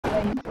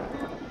Alright.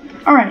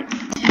 Alright.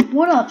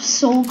 What up,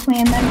 Soul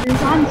Clan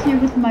members? I'm here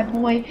with my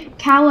boy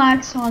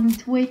Calax on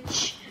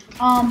Twitch.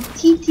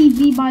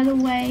 TTV, by the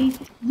way.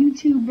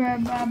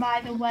 YouTuber,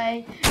 by the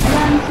way. And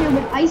I'm here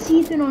with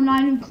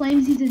IceEthan09, who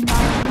claims he's a 9,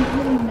 but he's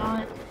really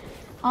not.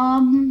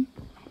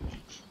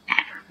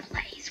 Never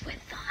plays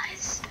with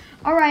us.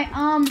 Alright,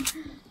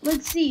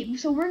 let's see.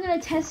 So we're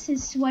gonna test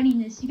his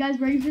sweatiness. You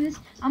guys ready for this?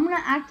 I'm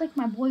gonna act like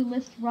my boy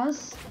Lift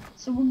Russ.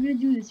 So we're gonna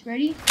do this.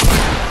 Ready?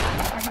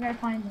 Alright, I gotta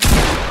find him.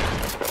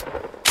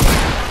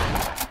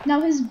 Now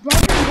his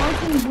brother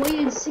Martin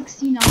voided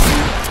 69.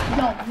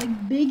 Yo,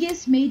 like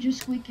biggest major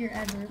squeaker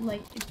ever.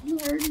 Like if you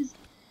heard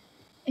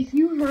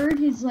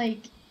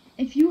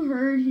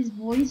his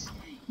voice,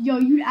 yo,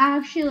 you'd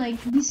actually like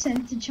be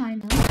sent to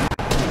China.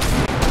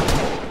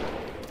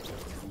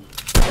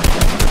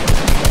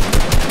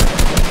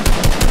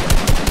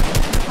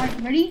 Alright,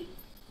 ready?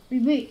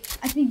 Wait,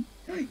 I think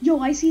yo,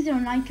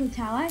 IceEthan09 killed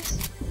Talax.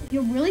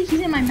 Yo, really? He's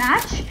in my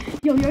match?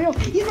 Yo,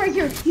 he's right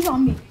here. He's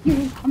on me. Yo,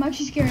 I'm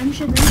actually scared. I'm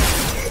shivering.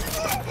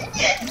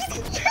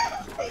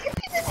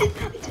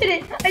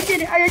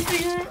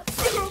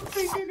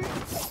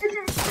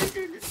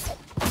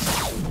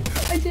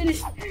 I did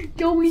it.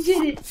 Yo, we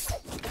did it.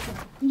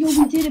 Yo,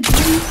 we did it,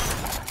 please.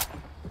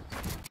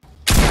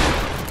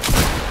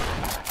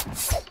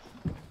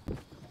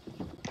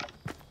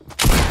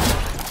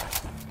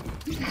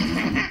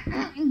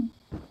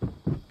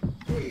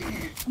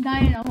 Die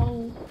in a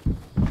hole.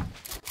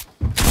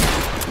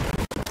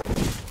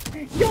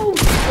 Yo,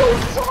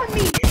 he's on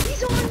me!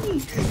 He's on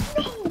me!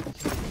 No!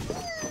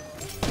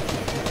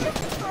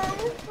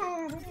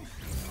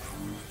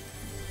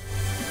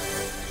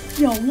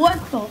 Yo, what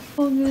the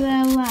fuck is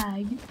that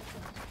lag?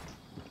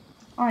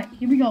 Alright,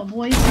 here we go,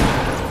 boys.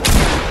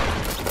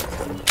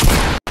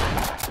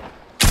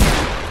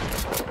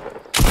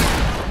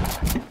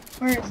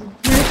 Where is he?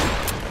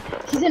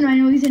 He's in. I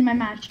know he's in my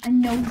match.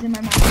 Yo,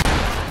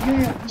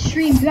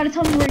 stream, you gotta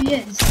tell me where he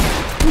is.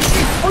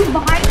 Oh, he's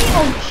behind me?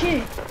 Oh,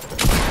 shit.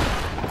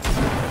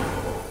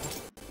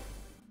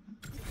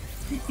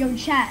 Yo,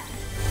 chat.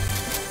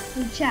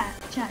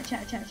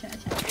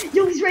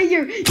 Yo, he's right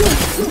here. Yo,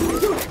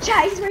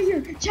 chat, he's right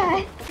here.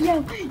 Chat.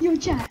 Yo,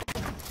 chat.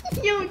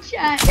 Yo,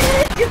 chat.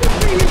 Yo, he's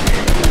right here.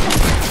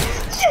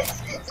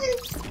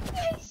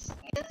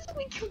 Yes,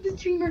 we killed the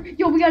streamer.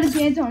 Yo, we gotta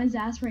dance on his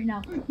ass right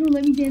now. No,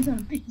 let me dance on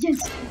him.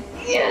 Yes.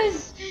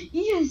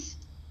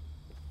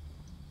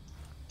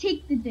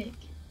 Take the dick.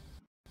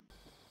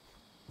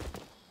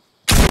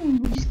 We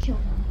just killed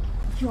him.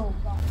 Yo,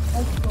 God,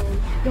 let's go.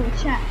 Yo,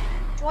 chat.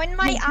 Join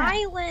my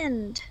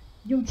island.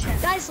 Yo,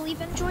 chat. Guys,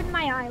 leave and join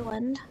my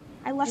island.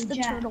 I left the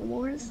Turtle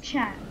Wars.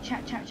 Chat. Yo,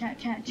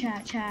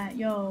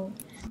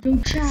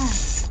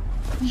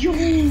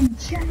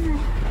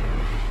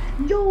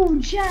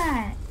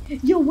 chat.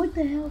 Yo, what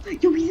the hell?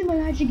 Yo, he's in my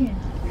match again.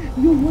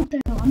 Yo, what the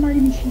hell? I'm not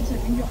even stream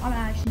surfing. Yo, I'm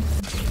actually.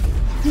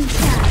 Yo,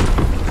 chat.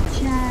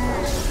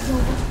 Yo,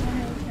 what the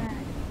hell, chat?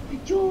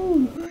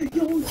 Yo,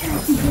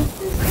 chat. You got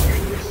this?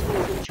 You're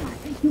so good, chat.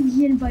 Yo,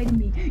 he invited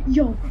me.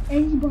 Yo,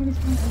 and he brought his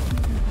friend.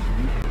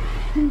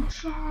 Yo,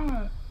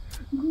 chat.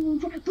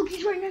 Look,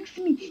 he's right next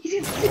to me. He's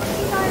got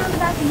 69 on the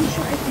back and he's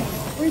short, I think.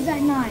 Where's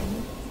that 9?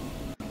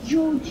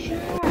 Yo,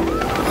 chat.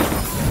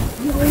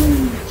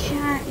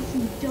 This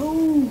is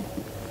dope.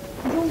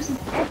 This is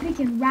epic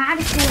and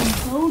radical and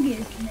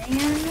bogus,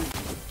 man.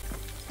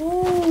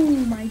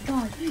 Oh my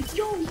god.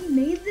 Yo, he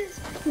made this?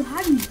 Yo,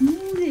 how do you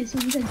do this?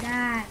 It was like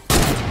that.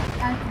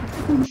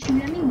 He's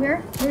shooting at me.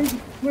 Where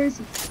is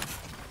he?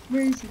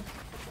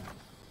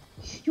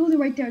 Yo, they're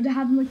right there. They're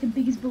having like the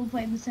biggest build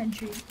fight of the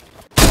century.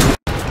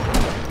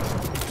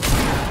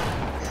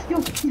 Yo,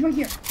 he's right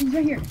here, guys. He's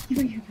right here.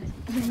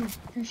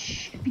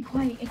 Shh, be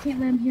quiet. I can't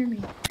let him hear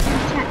me.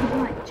 Chat, be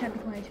quiet. Chat.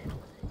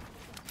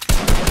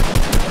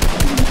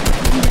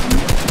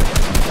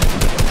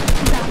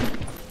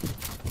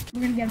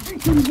 We're gonna get him.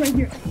 Yo, he's right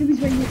here. Yo, we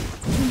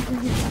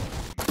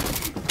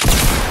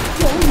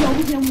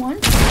get one.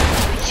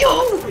 Yo,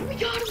 we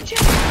got him,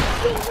 chat.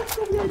 Yo, let's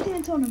go. We gotta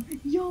dance on him.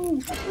 Yo,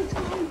 let's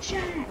go,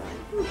 chat.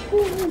 We're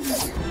the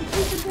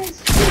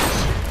best Twitch.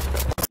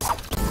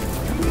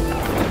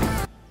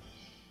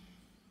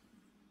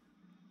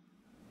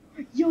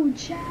 Yo,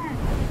 chat.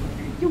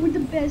 Yo, we're the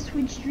best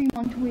Twitch stream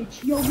on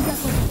Twitch. Yo, we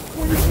got like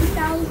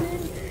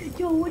 22,000.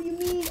 Yo, what do you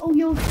mean? Oh,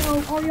 yo,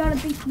 Ariana,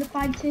 thanks for the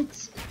 5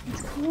 tits.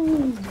 Let's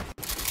go.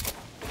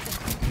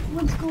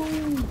 Let's go.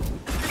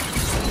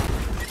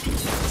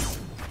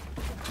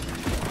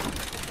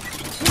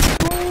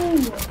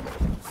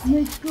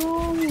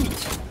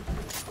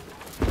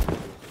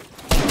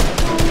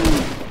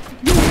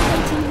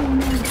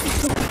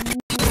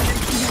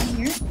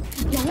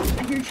 Yo, I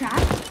hear chat.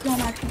 Yo,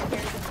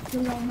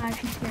 I'm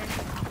actually scared.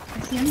 I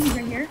see him. He's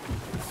right here.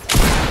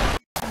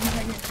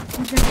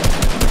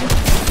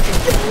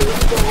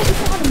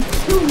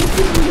 Yo,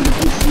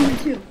 let's do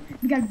too.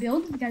 We gotta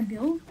build.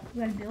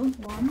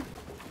 One.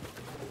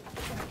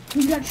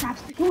 We got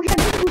traps. Yo, we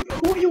gotta build.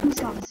 Oh, yo, we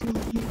got us.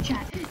 Yo,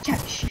 chat.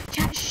 Shh.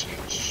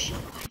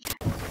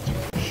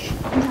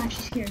 I'm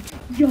actually scared.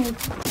 Yo,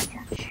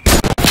 chat.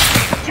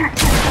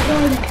 chat, where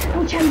are they?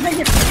 Oh, chat, he's right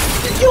here.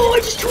 Yo, I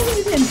just told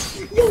him.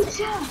 Yo,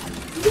 chat.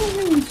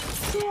 Yo,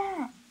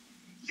 chat.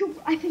 Yo,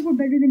 I think we're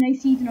better than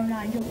Ice Season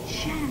 09. Yo,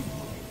 chat.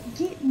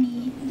 Get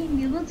me.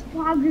 Let's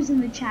poggers in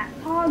the chat.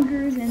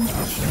 Poggers in the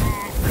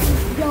chat.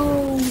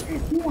 Yo,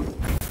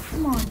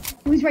 come on.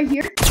 Oh, he's right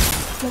here.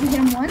 Yo, we hit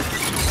him once.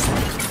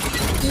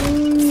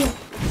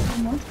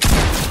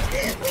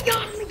 We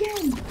got him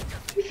again.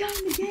 We got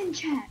him again,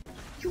 chat.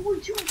 Yo,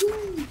 what you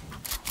doing?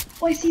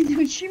 Oh, I see the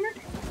Twitch streamer.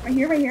 Right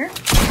here, right here.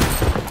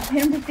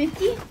 Hit him for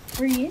 50.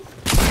 Where he is?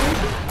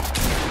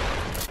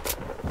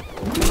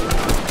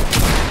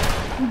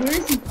 Where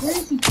is he? Where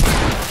is he?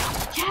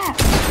 Chat.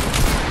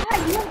 Chat,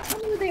 you don't tell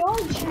me where they are,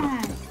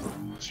 chat.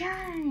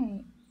 Chat.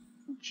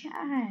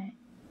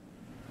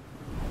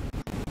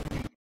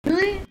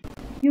 Really?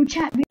 Yo,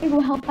 chat, we gotta go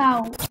help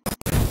out.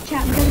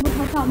 Chat, we gotta go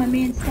help out my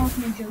man Stealth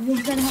Ninja. Yo,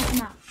 we gotta help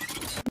him out.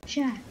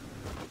 Chat.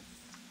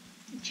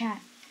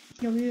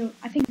 Yo,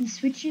 I think he's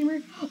Switch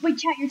streamer. Wait,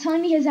 chat, you're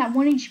telling me he has that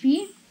 1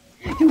 HP?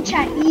 Yo,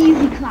 chat,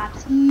 easy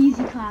claps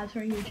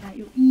right here, chat.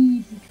 Yo,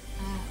 easy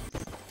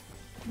claps.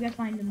 We gotta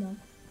find him though.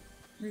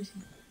 Where is he?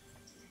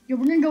 Yo,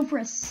 we're gonna go for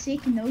a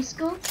sick no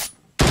scope.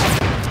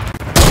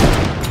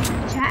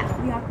 Chat,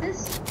 we got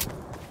this.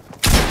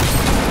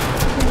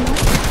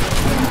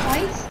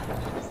 Twice.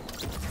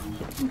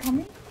 I'm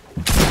coming.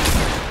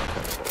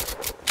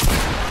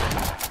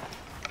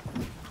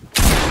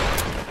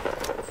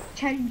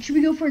 Chat, should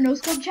we go for a no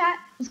scope, chat?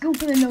 Let's go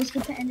for the no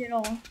scope to end it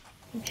all. So,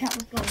 chat,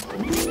 let's go.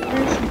 Where is he? We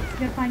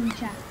gotta find him,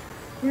 chat.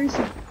 Where is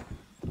he?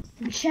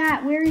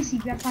 Chat, where is he?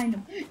 We gotta find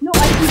him. No,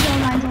 I see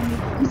zone lines on me.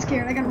 I'm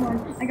scared. I gotta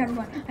run. I gotta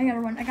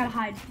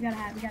hide. We gotta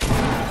hide.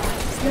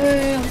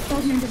 Yo,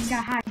 Stealth Ninja, we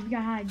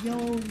gotta hide.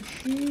 Yo,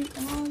 shit,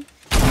 dog.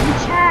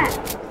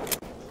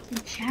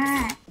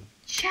 Chat.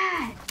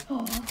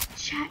 Oh,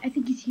 chat, I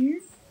think he's here.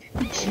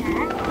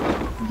 Chat.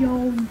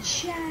 Yo,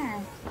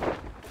 chat.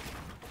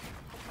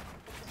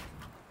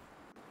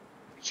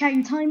 Chat,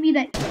 you're telling me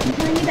that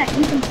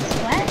you can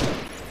sweat?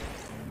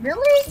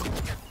 Really?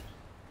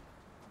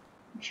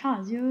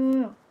 Chaz,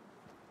 yo.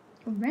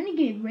 A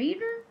Renegade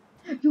Raider?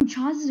 Yo,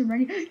 Chaz is a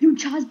Renegade. Yo,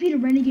 Chaz beat a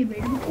Renegade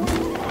Raider before?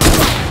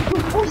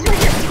 Oh, he's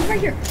right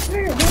here.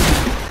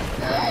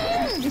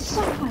 Just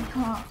suck my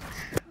cock.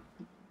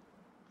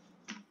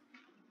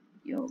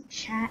 Yo,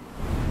 chat.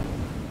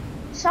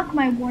 Suck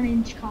my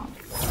 1-inch cock.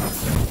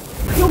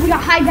 Yo, we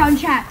got high ground,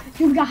 chat. Chat,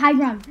 yo,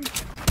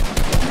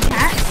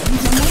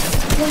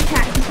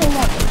 chat, he's so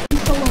low.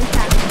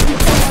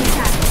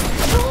 Chat.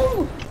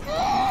 No!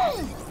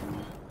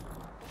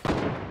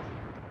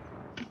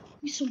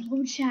 He's so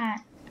low, chat.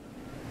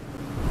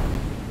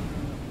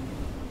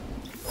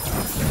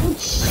 Yo,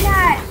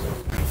 chat.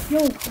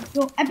 Yo,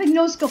 epic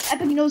no scope.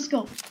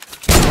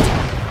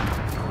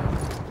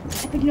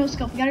 We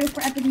gotta go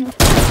for epic no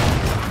scope.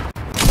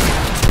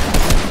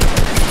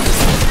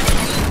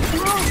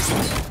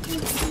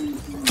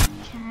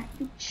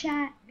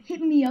 Chat,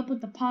 hit me up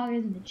with the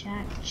poggers in the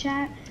chat.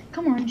 Chat,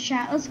 come on,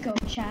 chat, let's go,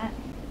 chat.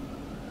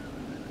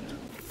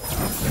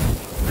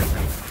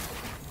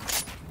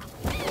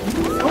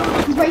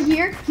 Oh, he's right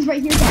here, guys. He's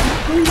right here.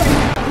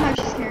 I'm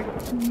actually scared.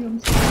 I'm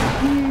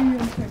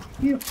scared.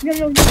 We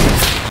gotta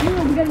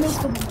no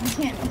scope him. We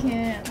can't.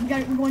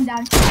 We're going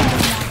down.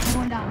 We're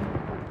going down.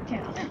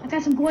 Okay,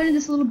 guys, I'm going to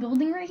this little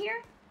building right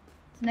here.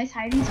 It's a nice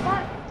hiding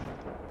spot.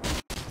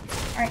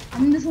 Alright,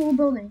 I'm in this little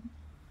building.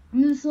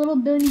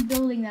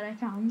 Building that I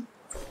found.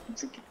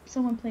 Looks like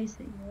someone placed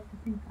it, you know, I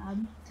think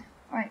bad.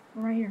 Alright,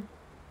 we're right here.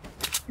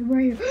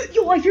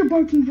 Yo, I hear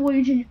Barking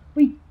Voyage and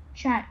wait,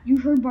 chat, you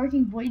heard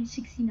Barking Voyage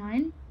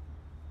 69?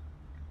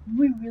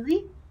 Wait,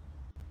 really?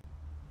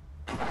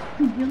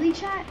 Really,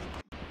 chat?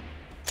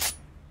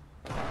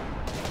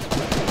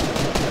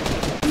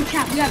 Hey,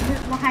 chat,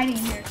 we're hiding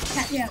in here.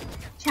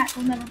 Chat,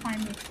 they'll never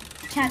find me.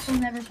 Chat,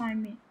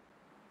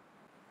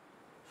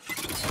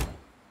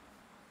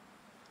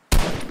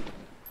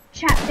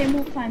 they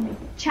won't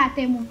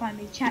find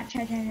me. Chat.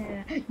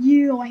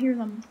 Yo, I hear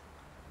them.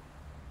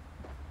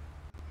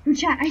 Yo,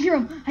 chat, I hear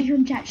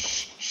him, chat.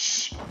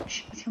 Shh.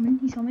 He's coming.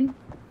 Open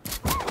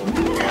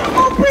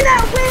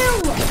that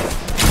will!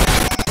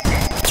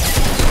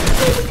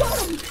 Oh, we got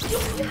him! Yo,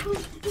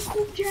 let's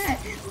go, chat.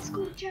 Let's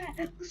go, chat.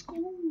 Let's go,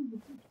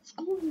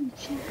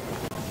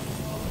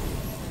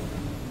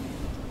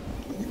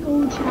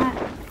 chat.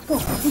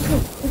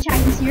 Chat,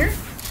 he's here.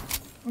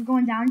 We're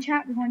going down,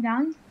 chat.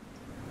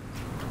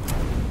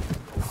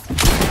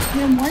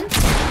 Hit him once.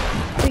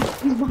 Wait,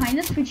 he's behind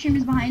us. Twitch stream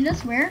is behind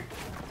us. Where?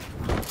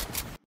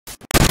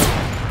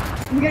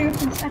 We gotta go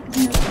for the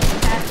second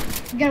chat.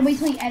 We gotta wait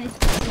till he edits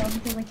this though,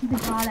 because like he's a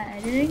god at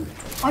editing.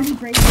 I'll just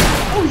break it.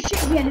 Oh shit,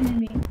 he edited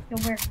me. Yo,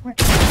 where?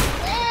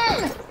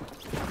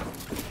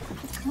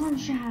 Come on,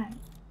 chat.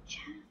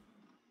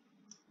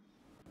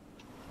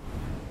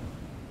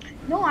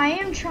 No, I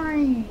am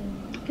trying.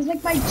 Cause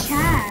like my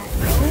chat,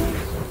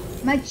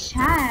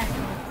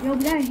 yo.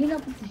 We gotta hit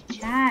up with the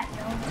chat,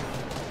 yo.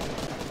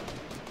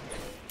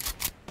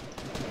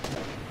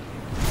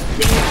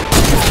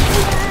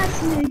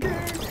 Nigger,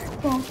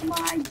 fuck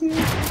my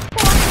dick,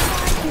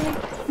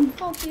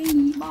 fucking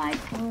eat my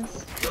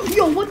puss.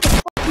 Yo, what the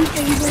fuck, you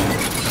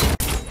favorite?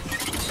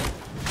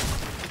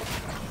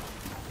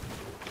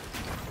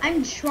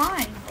 I'm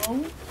trying,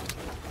 bro.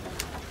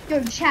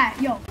 Yo, chat,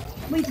 yo.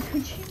 Wait, the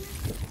Twitch streamer?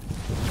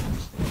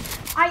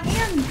 I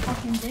am, you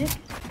fucking dick.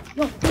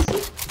 Yo, pussy.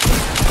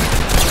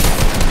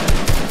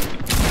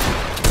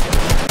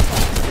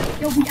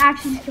 Yo, we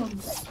actually just killed you.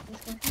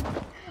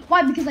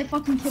 Why? Because I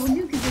fucking killed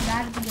you? Because you're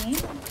bad at the game?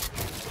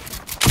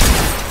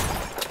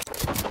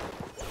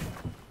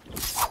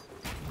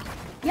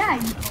 Yeah,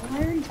 you know, I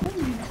already told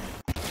you that.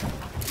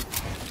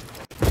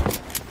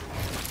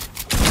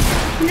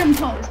 Freedom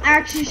toes. I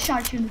actually just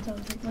shot you in the toes.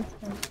 Like, let's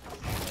go.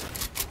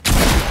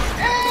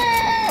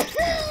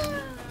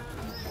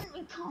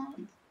 I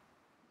can't.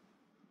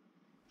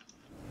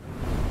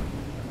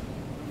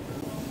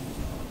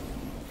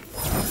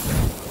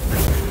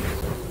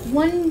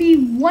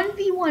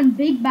 1v1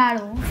 big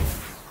battle.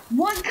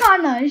 What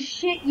kind of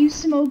shit you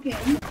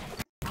smoking?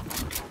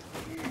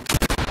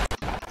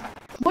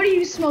 What are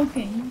you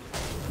smoking?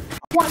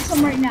 I want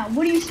some right now.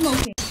 What are you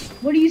smoking?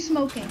 What are you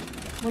smoking?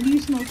 What are you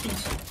smoking?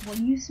 What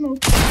are you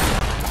smoking?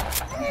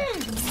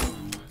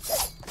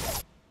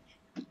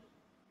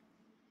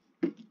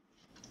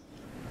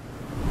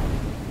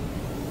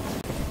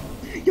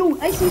 Yo,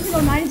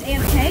 IC09 is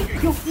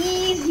AFK. Yo,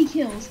 easy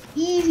kills.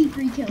 Easy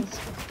 3 kills.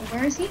 Yo,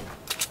 where is he?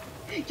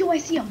 Yo, I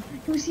see him.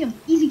 Yo, I see him.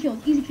 Easy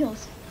kills. Easy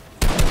kills.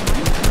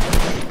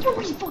 Yo,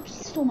 he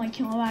stole my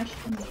kill. I'm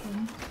actually gonna kill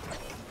him.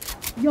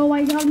 Yo,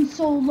 I got him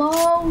so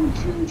low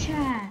too,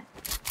 chat.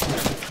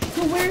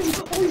 Yo, where is he?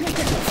 Oh, he's right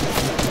there.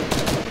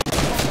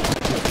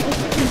 Oh,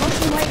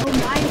 Russian White. Oh,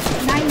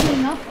 9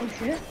 getting up. Oh,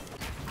 shit.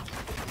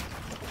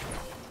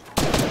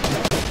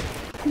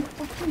 He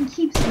fucking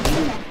keeps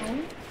doing that, bro.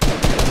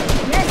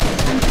 Yes,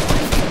 I'm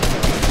trying.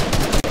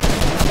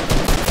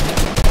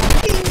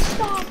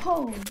 Stop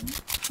home.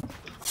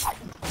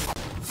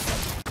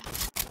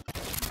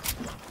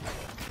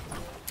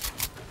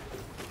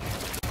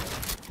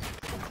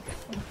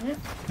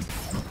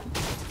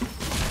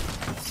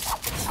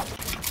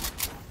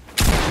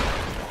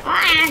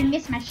 Ah, I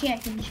missed my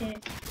shit and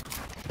shit.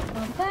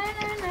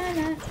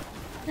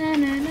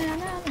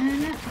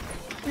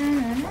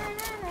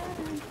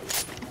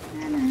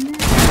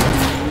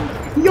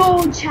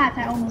 Yo, chat,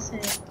 that almost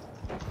hit.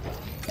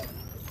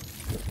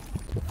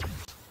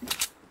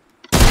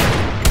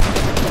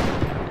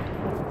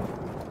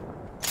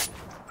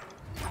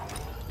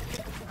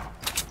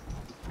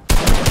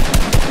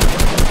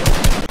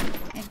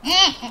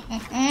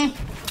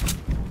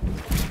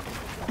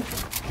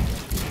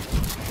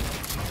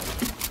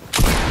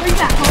 Where you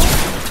at, ho?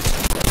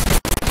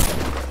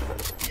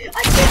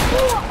 I just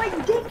blew up my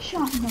dick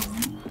shot, though.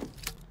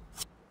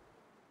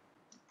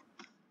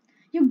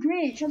 Yo,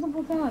 Grant, shut the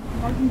fuck up.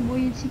 Marking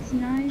Voyage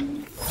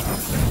 69.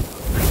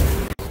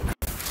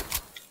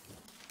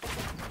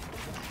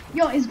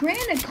 Yo, is Grant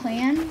in a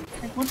clan?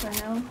 Like, what the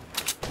hell?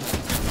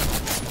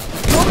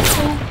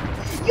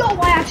 Yo,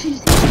 I actually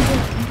just hit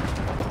him.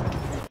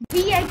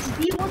 BXD,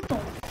 what the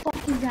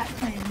fuck is that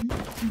clan?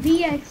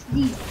 BXD.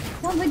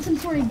 Sounds like some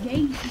sort of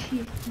gay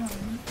shit. No.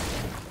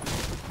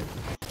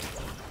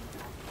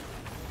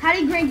 How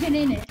did Grant get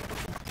in it?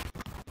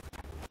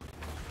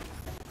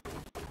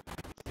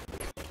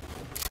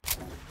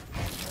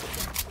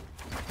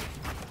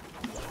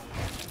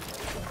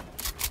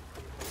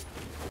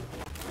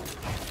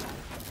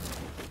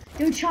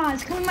 Yo,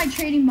 Chaz, come in my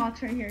trading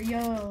box right here. Yo,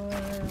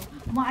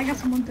 I got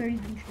some 130s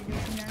in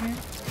trading down here.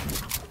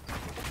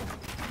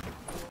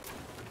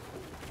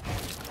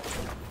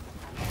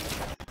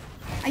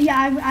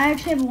 Yeah, I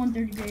actually have a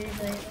 130 grade,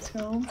 but let's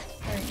go.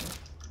 Alright.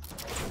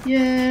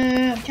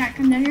 Yeah, chat,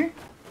 come down here.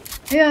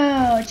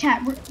 Yo,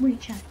 chat, wait, chat, we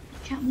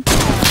can't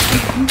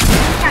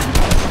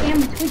scam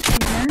the Twitch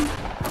streamer.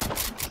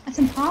 That's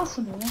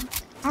impossible.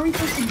 How are we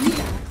supposed to do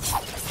that?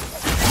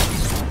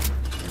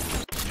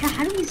 Chat,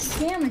 how do we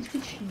scam a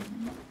Twitch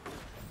streamer?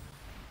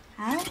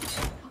 How?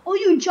 Oh,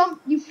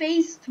 you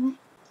phased through.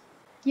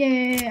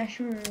 Yeah,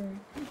 sure.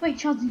 Wait,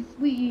 chat,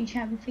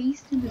 we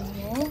phased through the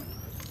wall?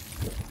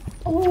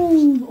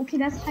 Oh, okay,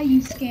 that's how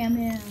you scam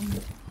him.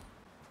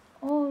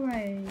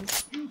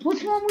 Alright.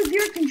 What's wrong with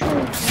your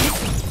controller?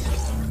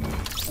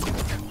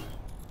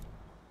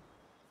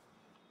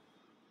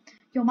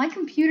 Yo, my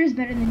computer's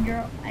better than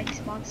your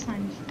Xbox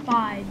times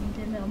 5,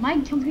 Nintendo. My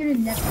computer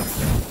never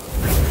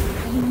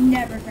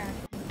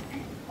graphics.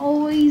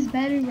 Always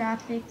better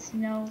graphics, you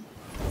know.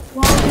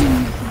 Quality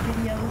YouTube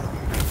videos.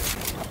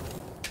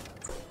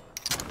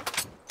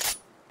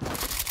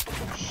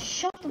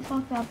 Shut the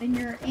fuck up in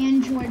your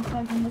Android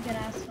fucking look at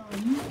ass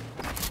phone.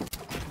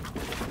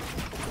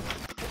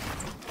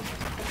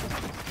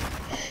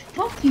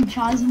 Fuck you,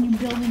 Chaz, and you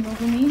building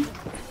over me.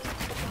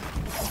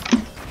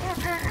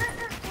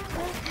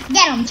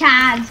 Get him,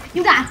 Chaz.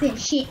 You got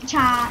this shit,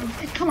 Chaz.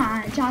 Come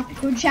on, Chaz.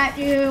 Yo, chat,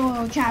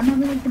 yo, chat. I'm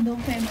having like the Bill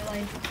family,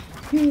 like.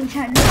 Yo,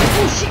 chat.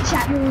 Oh shit,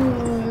 chat. Yo,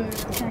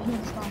 chat. He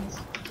responds.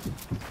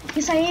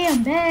 Yes, I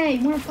am. Bet.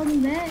 You wanna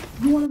fucking bet?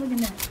 You wanna fucking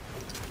bet?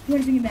 Go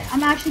ahead and bring it back.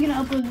 I'm actually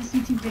gonna upload this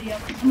YouTube video.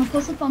 I'm gonna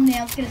post a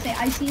thumbnail. It's gonna say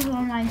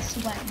IC09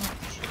 sweat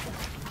much.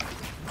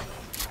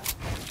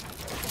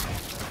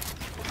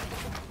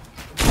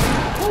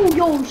 Oh,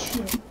 yo,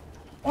 shit.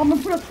 Oh, I'm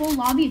gonna put a full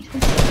lobby of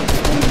Twitch.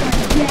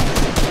 Yes.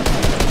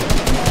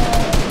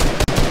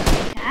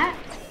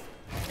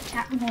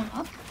 Chat, we're going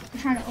up.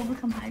 We're trying to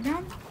overcome high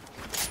ground.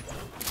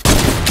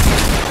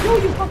 Yo,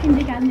 you fucking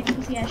dick ass nigga,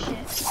 pussy ass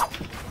shit.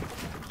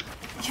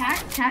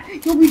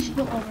 Chat. Yo, we just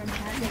built over him,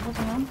 chat. Yo, what's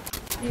going on?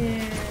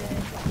 Yeah,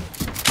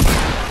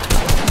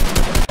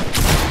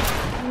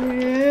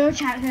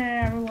 chat,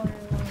 everyone.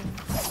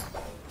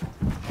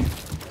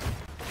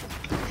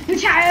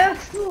 Chat.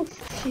 Oh,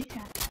 shit,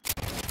 chat.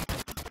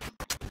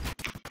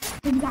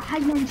 We got high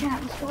ground,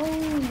 chat. Let's go.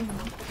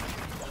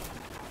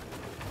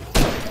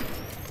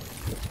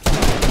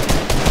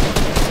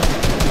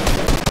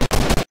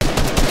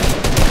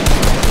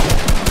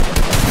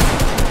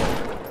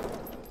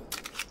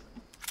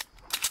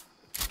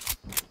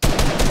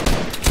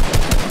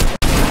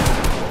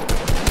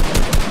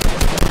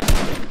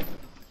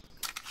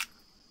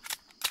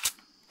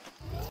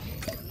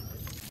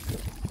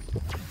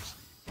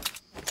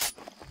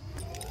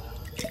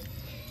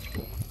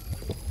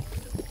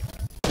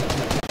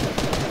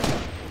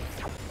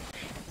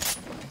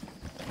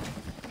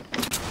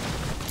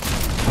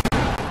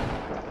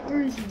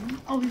 Where is he?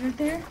 Oh, he's right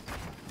there?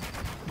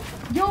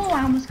 Yo,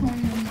 I almost called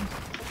him.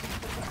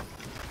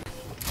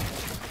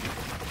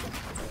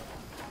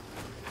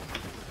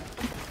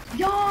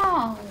 Yo,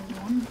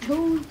 I'm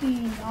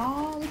joking,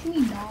 dog. What do you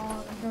mean,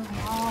 dog? I'm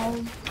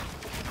dog.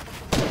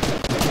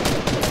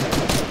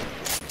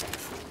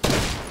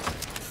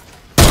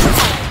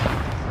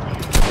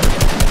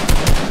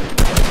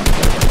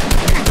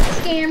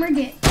 Scammer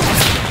get.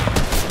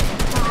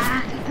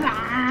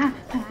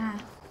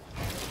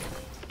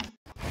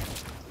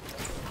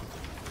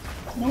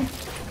 Nope.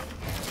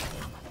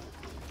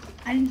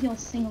 I didn't heal a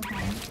single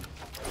time.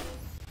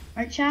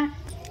 Right, chat?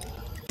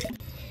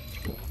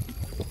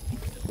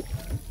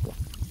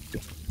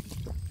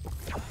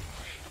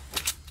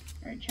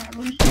 Alright, chat,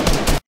 we're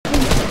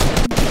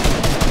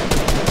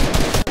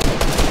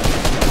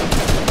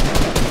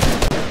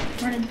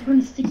in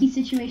a sticky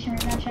situation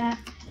right now, chat.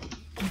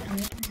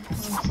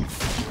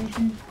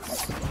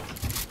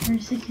 We're in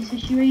a sticky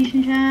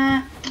situation,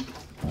 chat.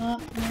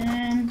 Up,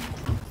 man.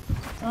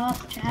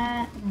 Up,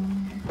 chat.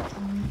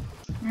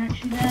 We're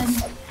actually dead.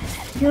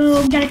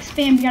 Yo, we gotta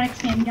expand, we gotta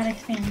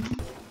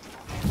expand.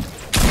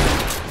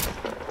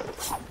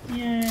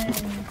 Yeah.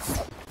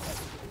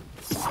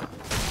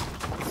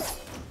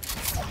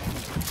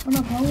 What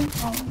the hell?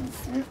 Oh,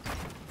 that's it.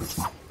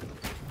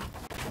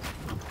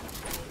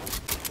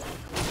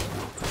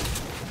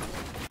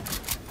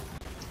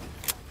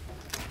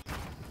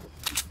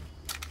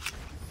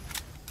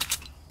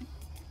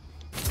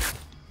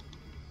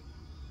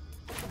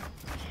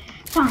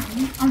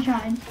 Fine, I'll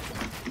try.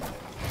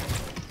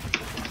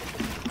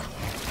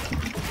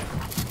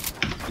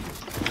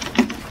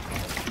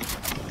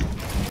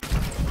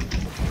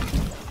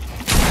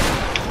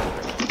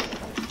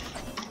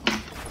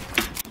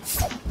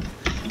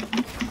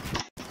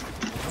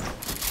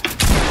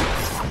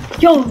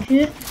 Yo,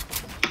 shit.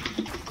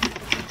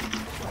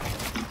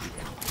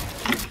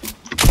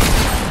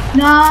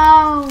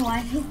 No, I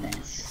hate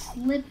that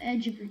slip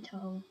edge of your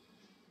toe.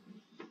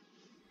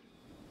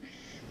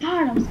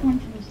 God, I was going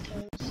for those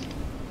toes.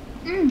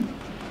 I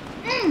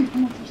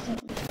want those toes.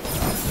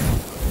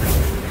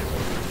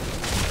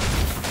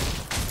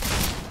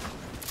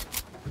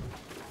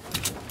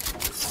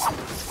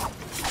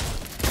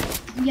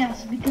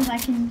 Yes, because I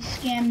can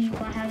scam you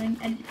by having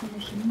edit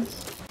permissions.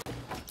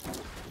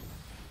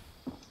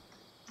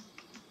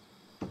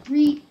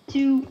 3,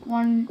 2,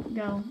 1,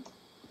 go.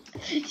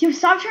 Yo,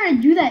 stop trying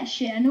to do that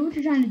shit. I know what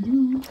you're trying to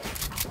do.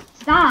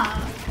 Stop.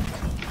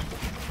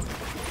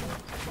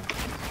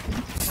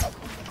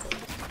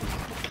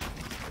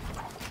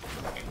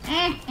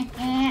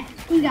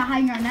 Who's got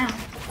high ground now?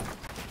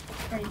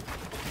 Right.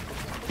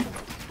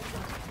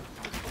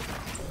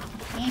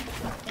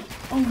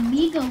 Oh,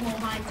 Mega low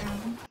high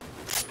ground.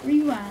 Where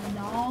you at,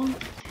 dog?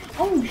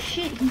 Oh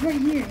shit, he's right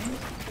here.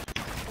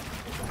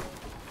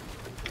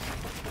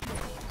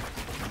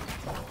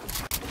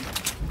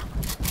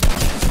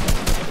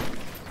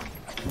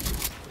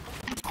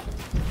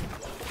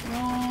 Yo,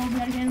 we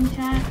gotta get him,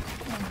 chat.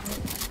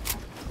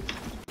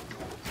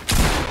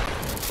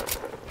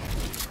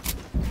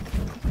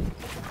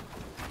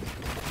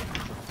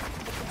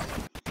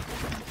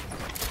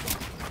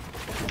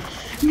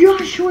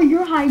 Joshua,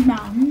 you're high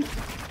mountain.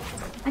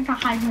 I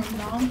got high ground,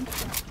 dog.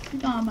 What you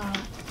talking about?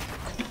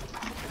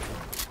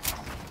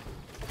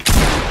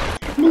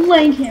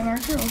 Blanket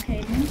marker,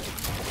 okay then.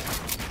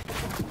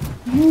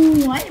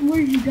 Ooh, what? Where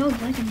did you go?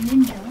 Like a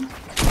ninja.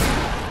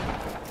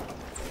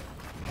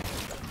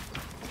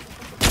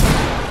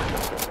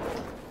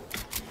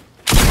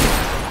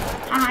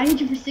 Ah, I hit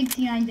you for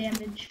 69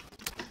 damage.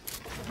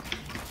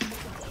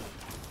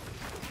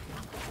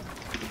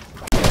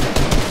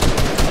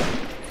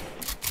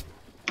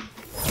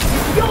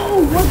 Yo,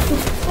 what the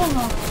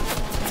fuck?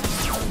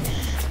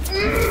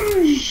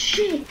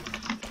 shit!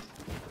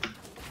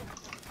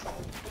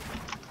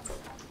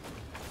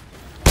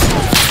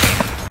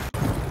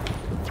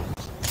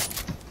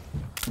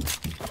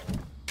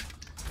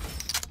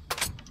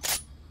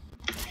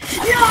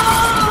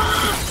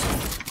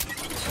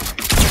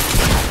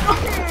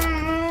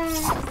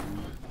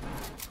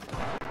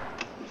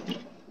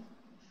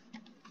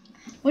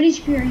 What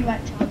HP are you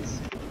at, Charles?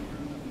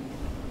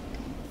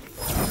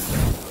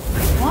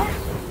 What?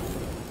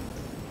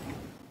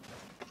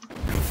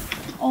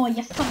 Oh,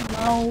 you're so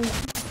low.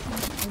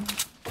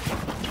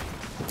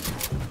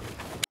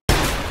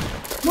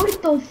 What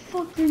the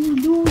fuck are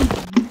you doing?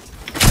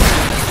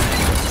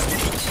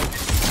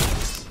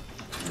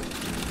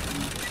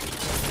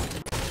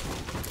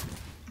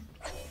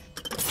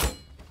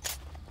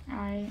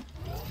 Alright.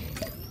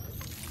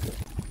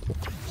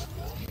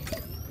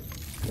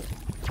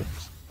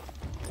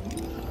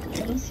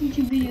 This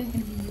YouTube video is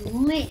gonna be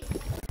lit.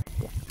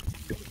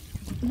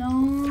 No.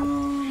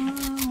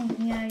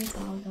 Yeah, you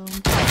all go.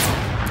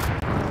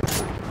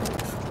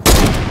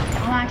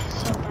 I'm actually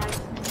so bad at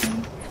this.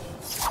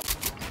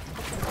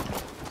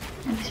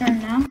 Are we starting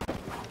now?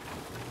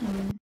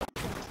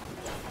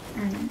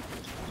 Alright.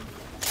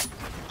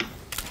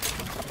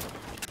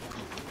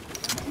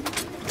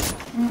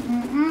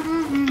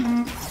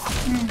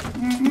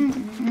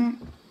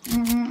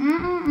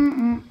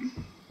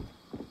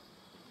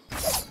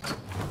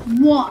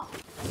 What?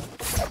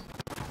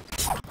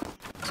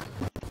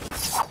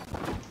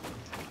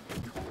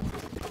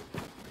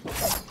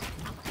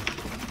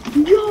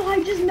 Yo,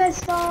 I just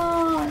messed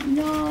up.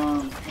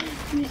 No,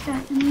 you just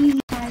got easy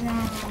right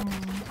now.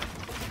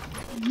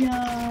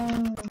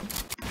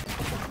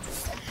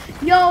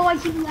 Yo, I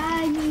keep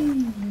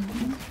lagging.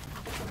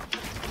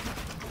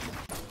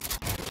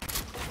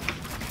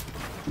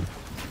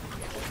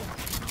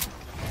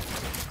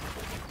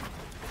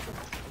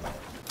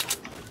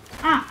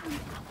 Ah.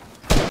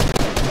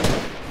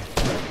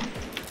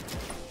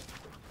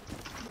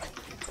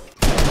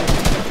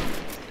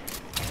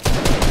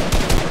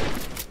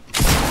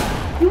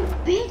 You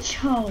bitch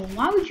hoe!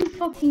 Why would you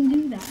fucking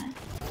do that?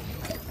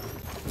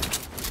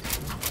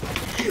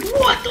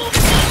 What the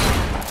fuck?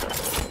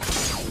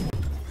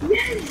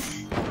 Yes!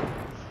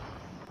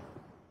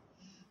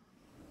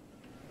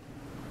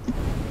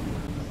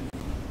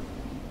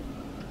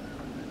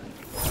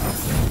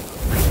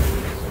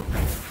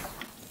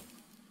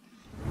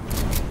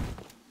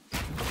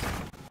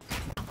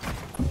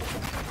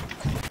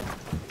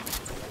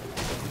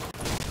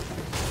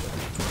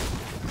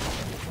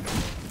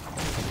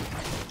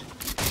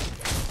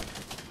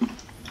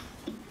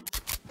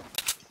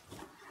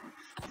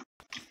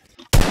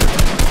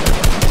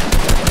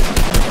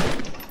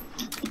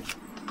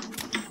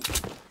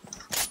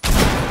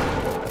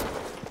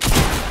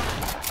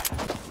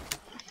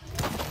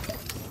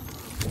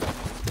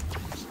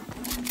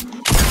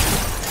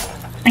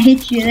 I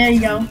hit you, there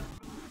you go.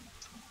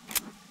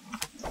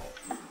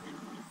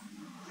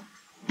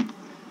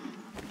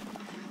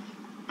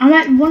 I'm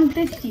at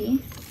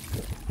 150.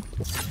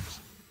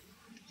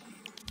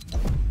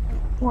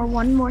 Or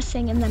one more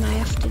thing and then I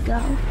have to go.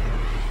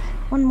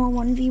 One more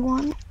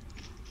 1v1.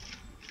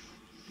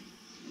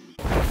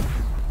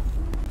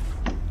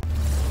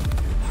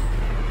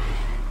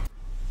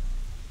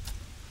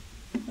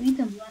 Leave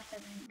them left, I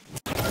think.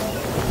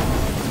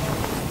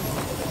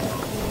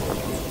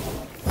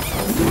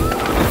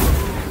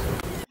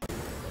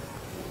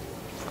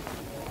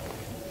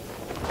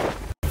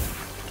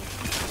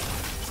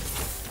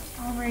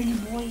 Alrighty,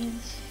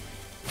 boys.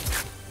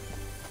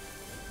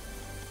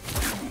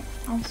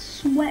 I'll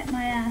sweat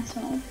my ass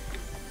off.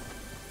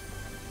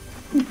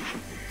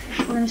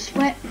 We're gonna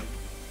sweat.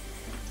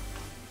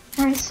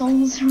 Alright,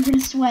 souls, we're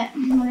gonna sweat.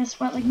 We're gonna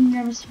sweat like you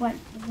never sweat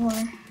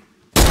before.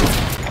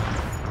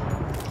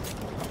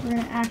 We're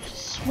gonna actually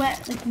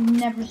sweat like we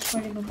never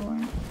sweated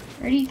before.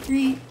 Ready?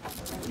 3,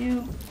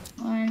 2,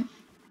 1,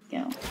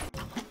 go.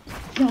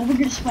 Yo, we're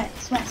gonna sweat.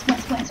 Sweat.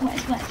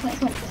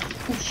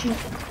 Oh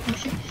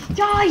shit.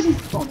 Die, you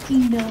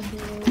fucking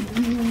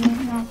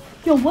builder.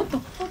 Yo, what the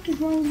fuck is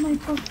wrong with my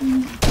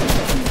fucking...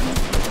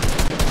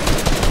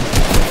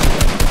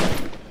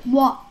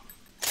 What?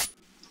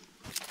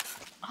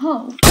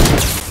 Oh.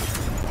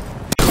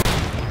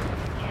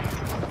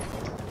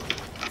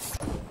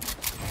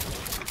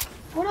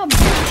 What up,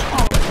 bitch?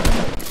 Oh.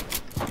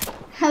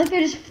 I like I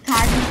just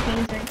tagged his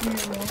face right through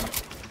the wall.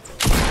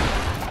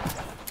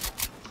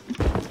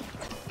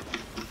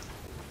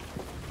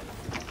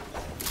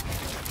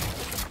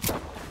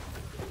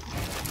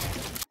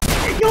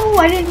 No,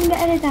 I didn't mean to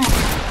edit that.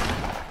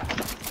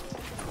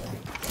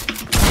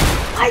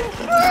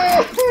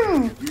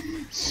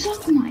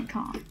 Suck my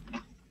cock.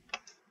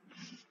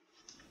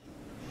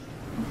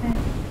 Okay.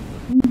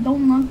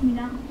 Don't knock me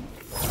down.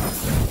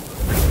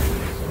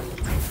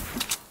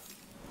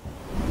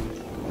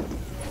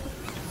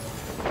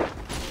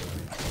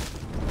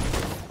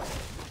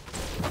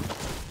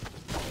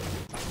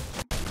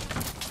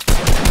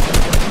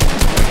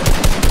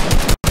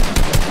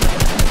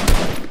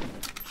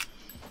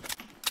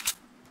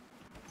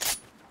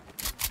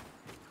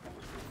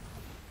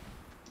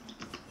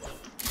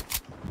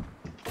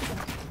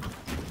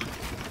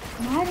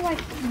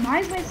 why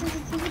is my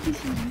sensitivity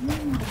so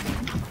weird?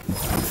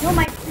 No, oh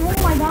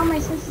my god, my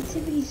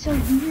sensitivity is so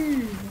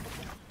weird.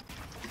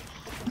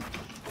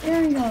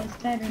 There we go, it's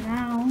better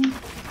now.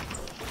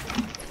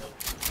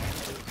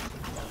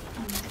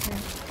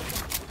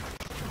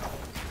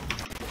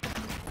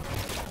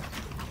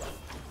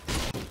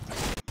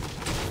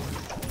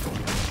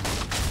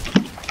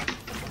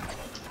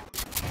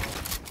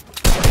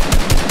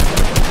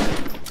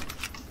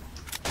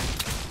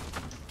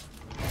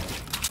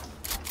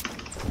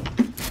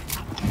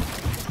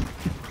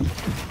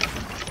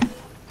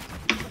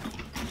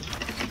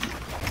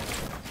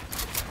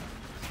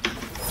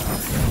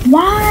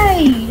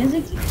 Why does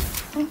it keep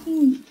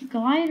fucking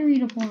glide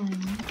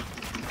redeploying?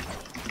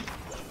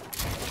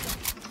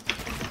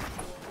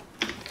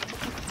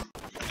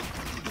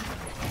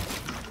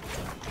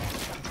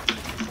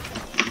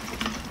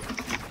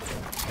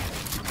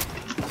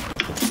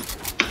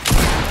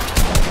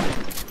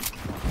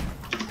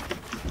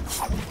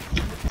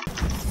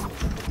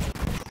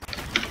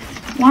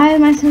 Why is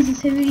my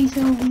sensitivity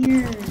so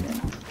weird?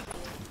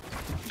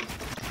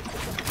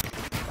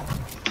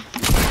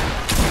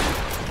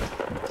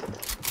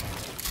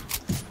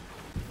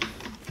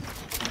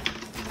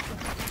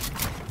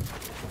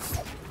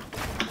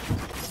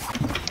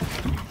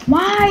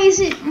 Why is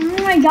it?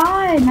 Oh my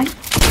god!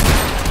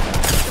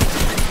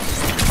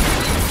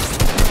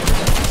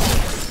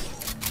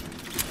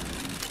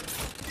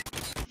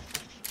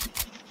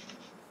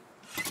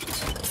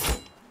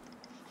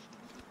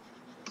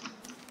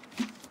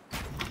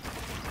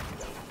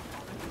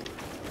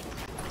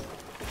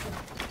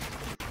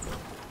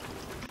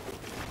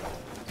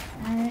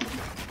 Alright.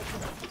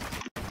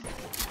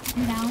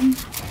 I'm down.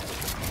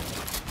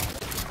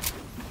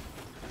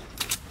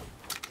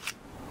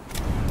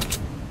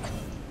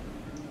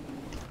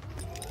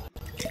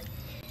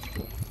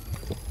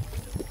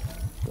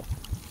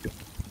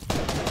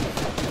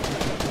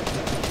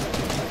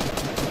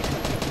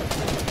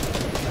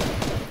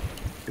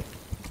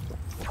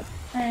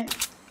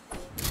 Alright.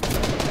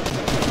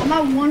 I'm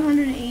at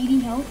 180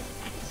 health,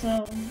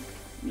 so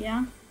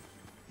yeah.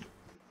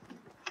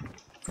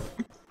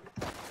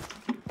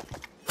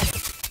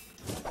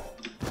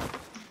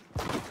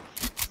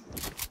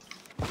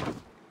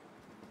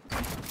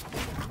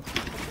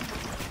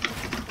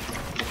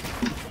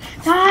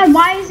 God,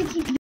 why does it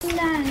keep doing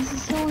that? This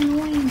is so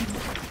annoying.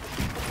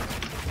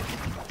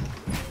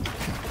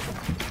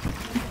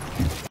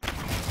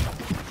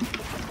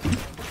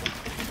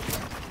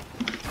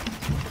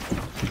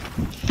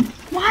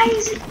 Why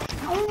is it?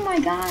 Oh my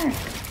god.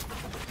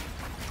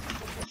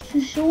 This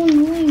is so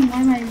annoying.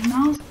 Why my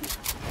mouse?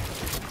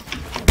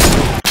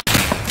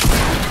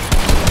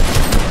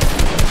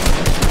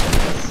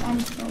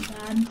 Sounds so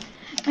bad.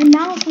 My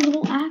mouse is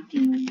all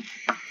acting.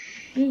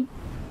 Shit.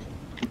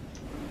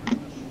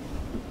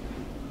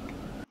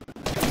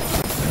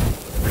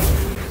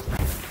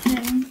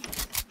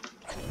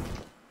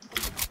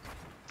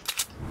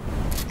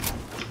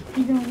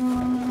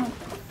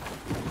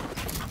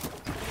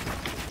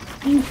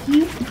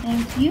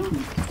 Thank you.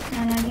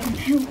 And I get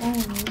 2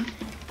 only.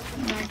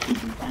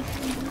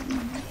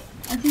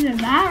 That's either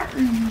that or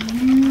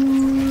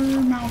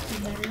your mouse is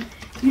better.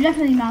 You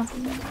definitely mouse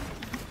is better.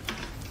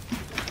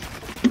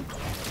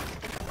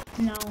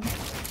 No.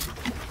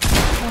 I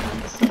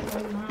have the same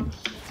old mouse.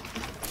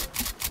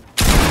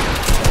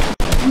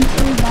 I'm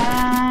so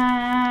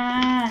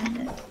bad.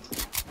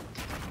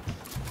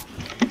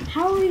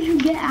 How did you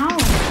get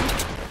out?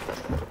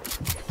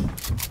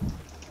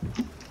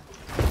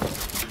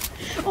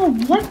 Oh,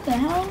 what the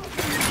hell?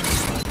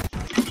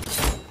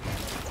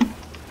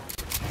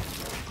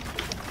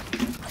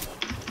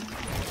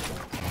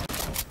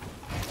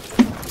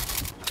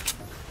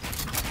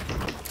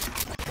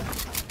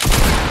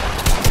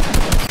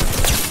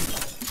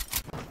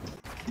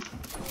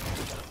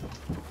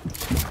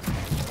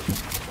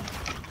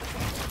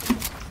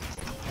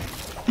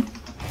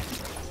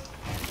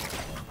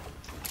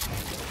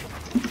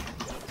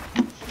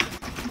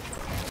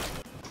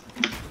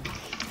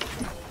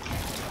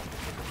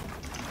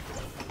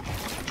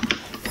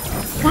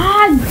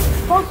 God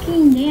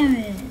fucking damn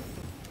it.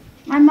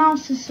 My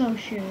mouse is so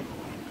shit.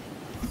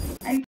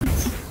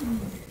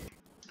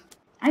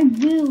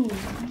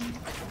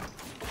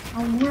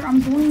 will.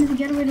 I'm going to the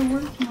getaway to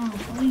work tomorrow.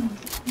 Please.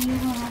 You will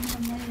have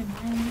them later.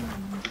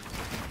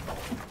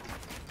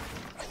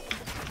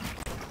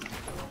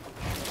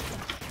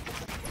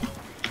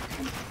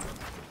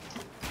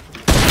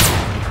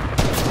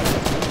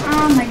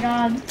 Oh my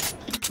god.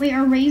 Wait,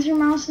 are Razer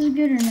mouses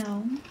good or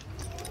no?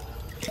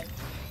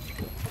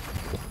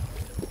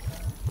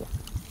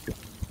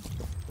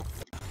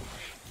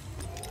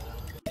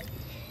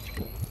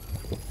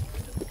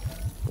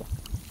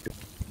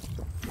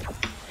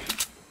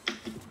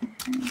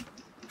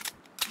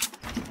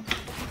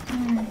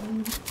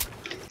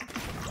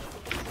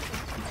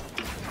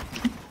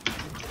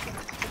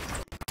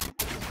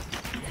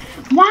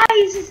 Why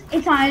is this?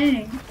 It's not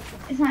editing.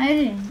 It's not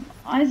editing.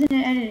 Why isn't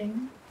it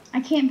editing?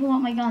 I can't pull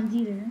out my guns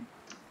either.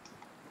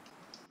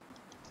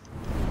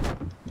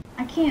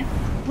 I can't.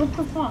 What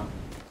the fuck?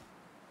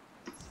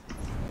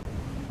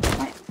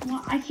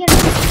 Well, I can't.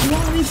 You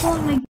want me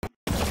pulling my.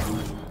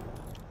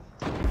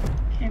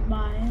 Okay,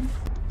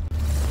 bye.